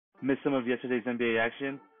Missed some of yesterday's NBA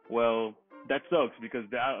action. Well, that sucks because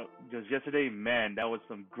just yesterday, man, that was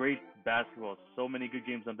some great basketball. So many good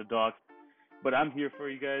games on the docks. But I'm here for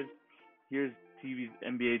you guys. Here's TV's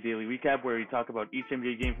NBA Daily Recap where we talk about each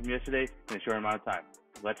NBA game from yesterday in a short amount of time.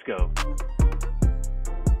 Let's go.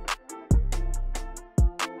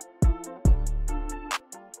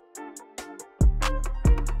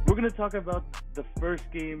 We're going to talk about the first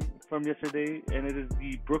game from yesterday, and it is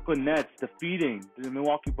the Brooklyn Nets defeating the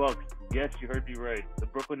Milwaukee Bucks. Yes, you heard me right. The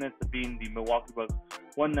Brooklyn Nets defeating the Milwaukee Bucks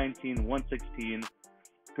 119-116.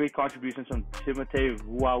 Great contributions from Timothé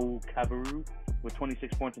Cabarrot with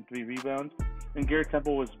 26 points and 3 rebounds. And Garrett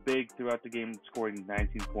Temple was big throughout the game, scoring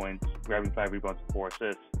 19 points, grabbing 5 rebounds and 4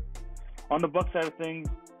 assists. On the Bucks side of things,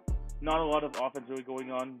 not a lot of offense really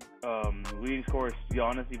going on. Leading scorer is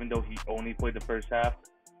Giannis, even though he only played the first half.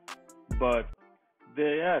 But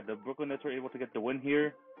the Brooklyn Nets were able to get the win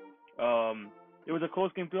here. It was a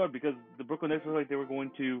close game throughout because the Brooklyn Nets looked like they were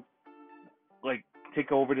going to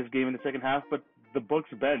take over this game in the second half, but the Bucks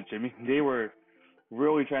bench, I mean, they were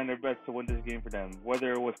really trying their best to win this game for them.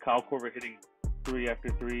 Whether it was Kyle Korver hitting 3 after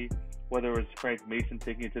 3, whether it was Frank Mason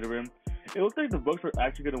taking it to the rim, it looked like the Bucks were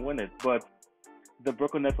actually going to win it. But the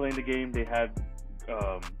Brooklyn Nets late in the game, they had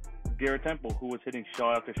Garrett Temple, who was hitting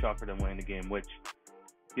shot after shot for them late in the game, which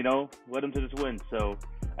led them to this win. So,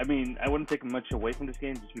 I mean, I wouldn't take much away from this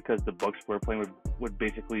game just because the Bucks were playing with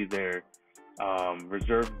basically their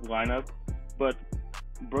reserve lineup. But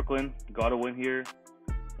Brooklyn got a win here,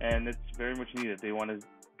 and it's very much needed. They want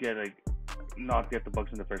to not get the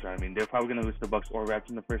Bucks in the first round. I mean, they're probably going to lose the Bucks or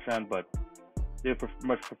Raptors in the first round, but they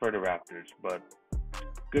much prefer the Raptors. But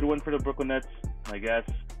good win for the Brooklyn Nets, I guess.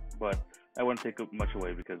 But I wouldn't take much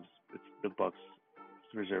away because it's the Bucks'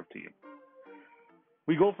 reserve team.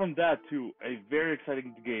 We go from that to a very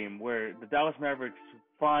exciting game where the Dallas Mavericks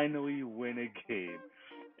finally win a game.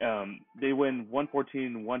 They win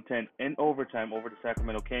 114-110 in overtime over the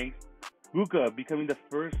Sacramento Kings. Luka becoming the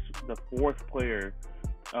fourth player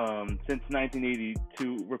since 1980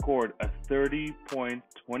 to record a 30-point,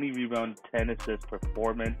 20-rebound, 10-assist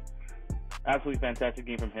performance. Absolutely fantastic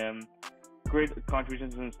game from him. Great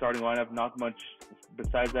contributions in the starting lineup. Not much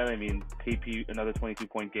besides that. I mean, KP, another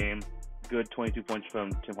 22-point game. Good 22 points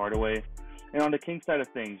from Tim Hardaway. And on the Kings side of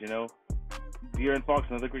things, De'Aaron Fox,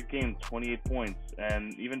 another great game, 28 points.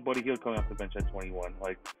 And even Buddy Hield coming off the bench at 21.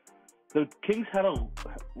 The Kings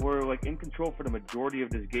were in control for the majority of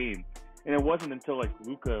this game. And it wasn't until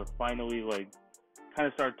Luka finally kind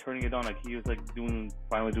of started turning it on. He was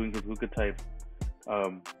finally doing his Luka type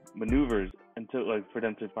maneuvers until for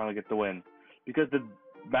them to finally get the win. Because the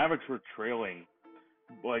Mavericks were trailing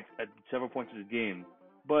at several points of the game.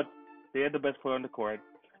 But they had the best player on the court,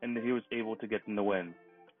 and he was able to get them the win.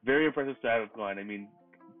 Very impressive stat line. I mean,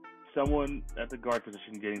 someone at the guard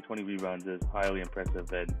position getting 20 rebounds is highly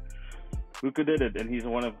impressive, and Luka did it, and he's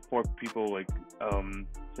one of 4 people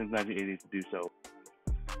since 1980 to do so.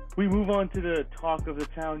 We move on to the talk of the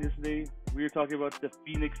town yesterday. We were talking about the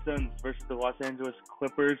Phoenix Suns versus the Los Angeles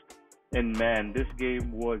Clippers, and man, this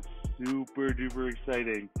game was super duper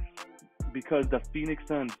exciting because the Phoenix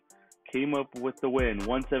Suns came up with the win,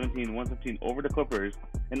 117-115 over the Clippers.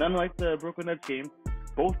 And unlike the Brooklyn Nets game,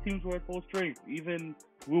 both teams were at full strength. Even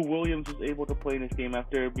Lou Williams was able to play in this game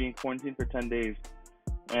after being quarantined for 10 days.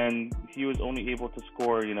 And he was only able to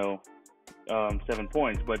score, 7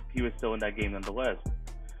 points, but he was still in that game nonetheless.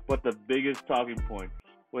 But the biggest talking point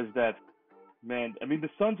was that, man, I mean, the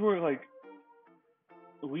Suns were,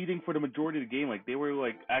 leading for the majority of the game. They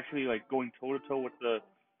were, actually, going toe-to-toe with the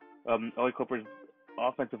LA Clippers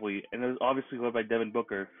offensively, and it was obviously led by Devin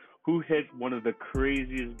Booker, who hit one of the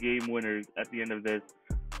craziest game winners at the end of this.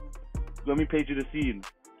 Let me paint you the scene.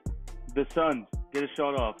 The Suns get a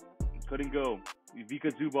shot off, couldn't go. Vika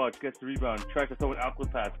Zubac gets the rebound, tries to throw an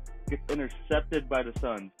outlet pass, gets intercepted by the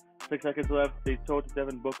Suns. 6 seconds left, they throw it to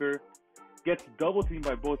Devin Booker, gets double teamed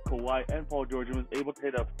by both Kawhi and Paul George, and was able to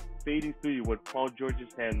hit a fading 3 with Paul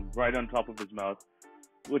George's hand right on top of his mouth.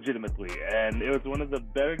 Legitimately, and it was one of the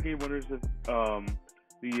better game winners of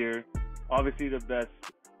the year. Obviously, the best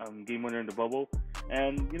game winner in the bubble.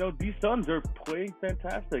 And these Suns are playing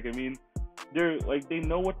fantastic. I mean, they're they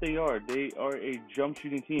know what they are. They are a jump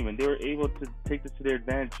shooting team, and they were able to take this to their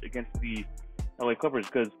advantage against the LA Clippers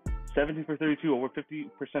because 17 for 32, over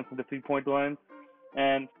 50% from the 3-point line.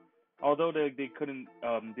 And although they couldn't,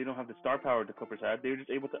 they don't have the star power the Clippers had, they were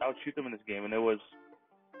just able to outshoot them in this game, and it was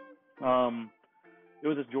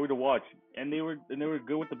a joy to watch, and they were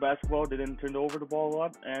good with the basketball. They didn't turn over the ball a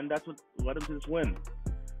lot, and that's what led them to this win.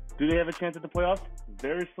 Do they have a chance at the playoffs?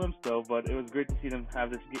 Very slim still, but it was great to see them have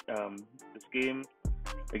this game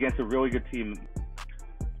against a really good team.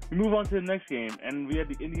 We move on to the next game, and we had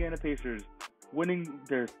the Indiana Pacers winning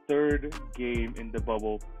their third game in the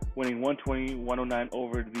bubble, winning 120-109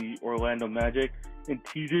 over the Orlando Magic. And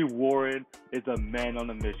TJ Warren is a man on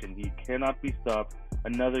a mission. He cannot be stopped.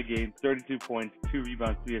 Another game, 32 points, 2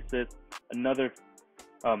 rebounds, 3 assists. Another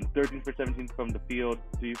 13 for 17 from the field,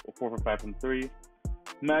 4 for 5 from 3.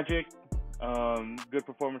 Magic, good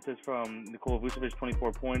performances from Nikola Vucevic,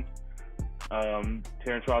 24 points.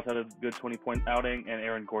 Terrence Ross had a good 20-point outing, and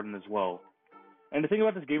Aaron Gordon as well. And the thing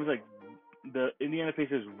about this game is, like, the Indiana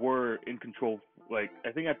Pacers were in control. Like,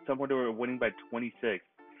 I think at some point they were winning by 26.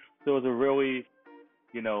 So it was a really,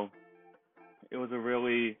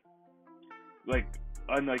 like,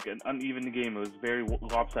 unlike an uneven game. It was very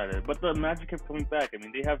lopsided. But the Magic kept coming back. I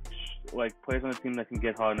mean, they have, like, players on the team that can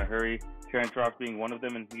get hot in a hurry. Terrence Ross being one of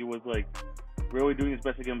them, and he was, like, really doing his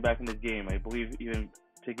best to get him back in this game. I believe even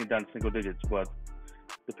taking it down single digits. But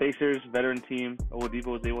the Pacers, veteran team, Oladipo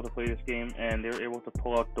was able to play this game, and they were able to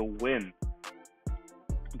pull out the win.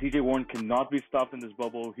 TJ Warren cannot be stopped in this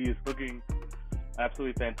bubble. He is looking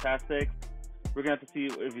absolutely fantastic. We're going to have to see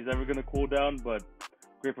if he's ever going to cool down, but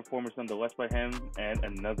great performance nonetheless by him, and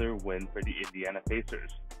another win for the Indiana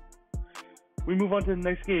Pacers. We move on to the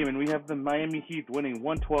next game, and we have the Miami Heat winning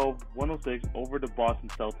 112-106 over the Boston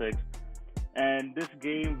Celtics. And this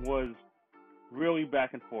game was really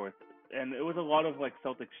back and forth. And it was a lot of, like,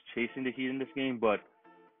 Celtics chasing the Heat in this game, but,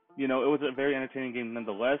 it was a very entertaining game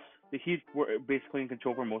nonetheless. The Heat were basically in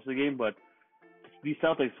control for most of the game, but the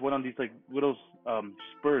Celtics went on these, like, little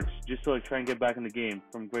spurts just to, like, try and get back in the game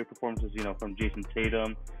from great performances, from Jason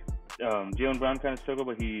Tatum. Jaylen Brown kind of struggled,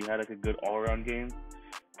 but he had, like, a good all-around game.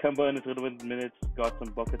 Kemba in his limited minutes got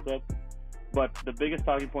some buckets up. But the biggest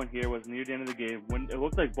talking point here was near the end of the game, when it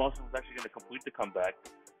looked like Boston was actually going to complete the comeback.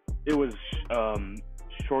 It was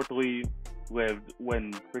shortly lived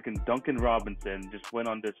when freaking Duncan Robinson just went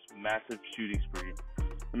on this massive shooting spree.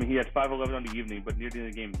 I mean, he had 5-11 on the evening, but near the end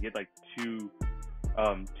of the game, he had like two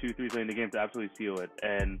threes late in the game to absolutely seal it.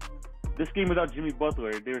 And this game without Jimmy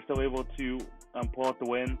Butler, they were still able to pull out the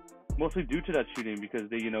win, mostly due to that shooting, because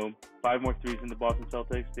they, 5 more threes in the Boston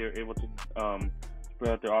Celtics. They were able to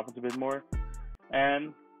spread out their offense a bit more.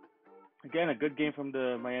 And again, a good game from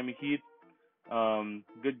the Miami Heat.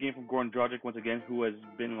 Good game from Goran Dragic once again, who has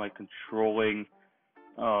been like controlling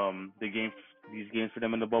these games for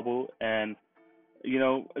them in the bubble. And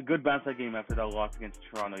a good bounce back game after that loss against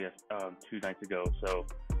Toronto 2 nights ago. So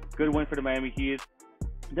good win for the Miami Heat.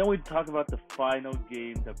 Then we talk about the final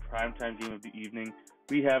game, the primetime game of the evening.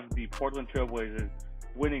 We have the Portland Trail Blazers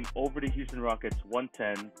winning over the Houston Rockets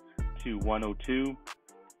 110-102.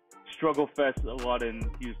 Struggle fest a lot in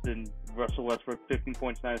Houston. Russell Westbrook, 15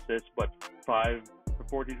 points, 9 assists, but 5 for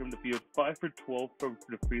 14 from the field, 5 for 12 from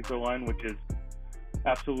the free throw line, which is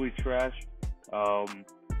absolutely trash.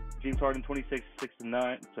 James Harden, 23, 6 and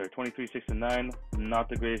 9, not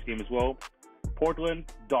the greatest game as well.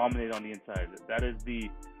 Portland dominated on the inside. That is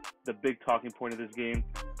the big talking point of this game.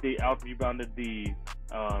 They out-rebounded the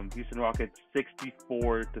Houston Rockets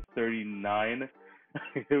 64-39.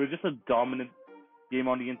 It was just a dominant game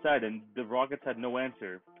on the inside, and the Rockets had no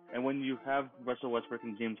answer. And when you have Russell Westbrook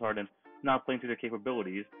and James Harden not playing to their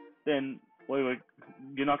capabilities, then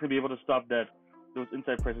you're not going to be able to stop those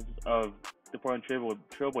inside presence of the Portland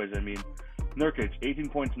Trailblazers. I mean, Nurkic, 18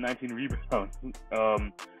 points, 19 rebounds.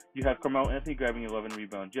 You have Carmelo Anthony grabbing 11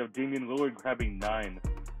 rebounds. You have Damian Lillard grabbing 9.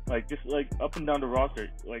 Just up and down the roster,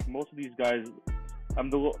 like most of these guys,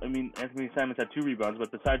 Anthony Simons had 2 rebounds,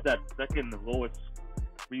 but besides that, second lowest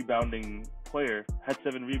rebounding player had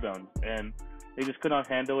 7 rebounds, and they just could not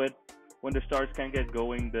handle it. When the stars can't get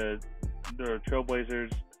going, the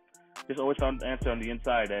Trailblazers just always found an answer on the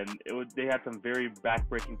inside, and they had some very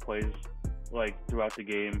back-breaking plays throughout the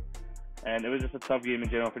game, and it was just a tough game in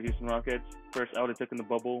general for Houston Rockets. First out they took in the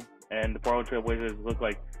bubble, and the Portland Trailblazers look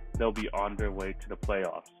like they'll be on their way to the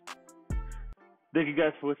playoffs. Thank you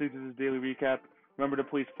guys for listening to this daily recap. Remember to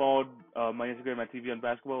please follow my Instagram at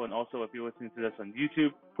TVonBasketball, and also if you're listening to this on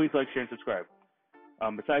YouTube, please like, share, and subscribe.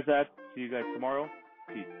 Besides that, see you guys tomorrow.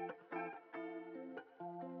 Peace.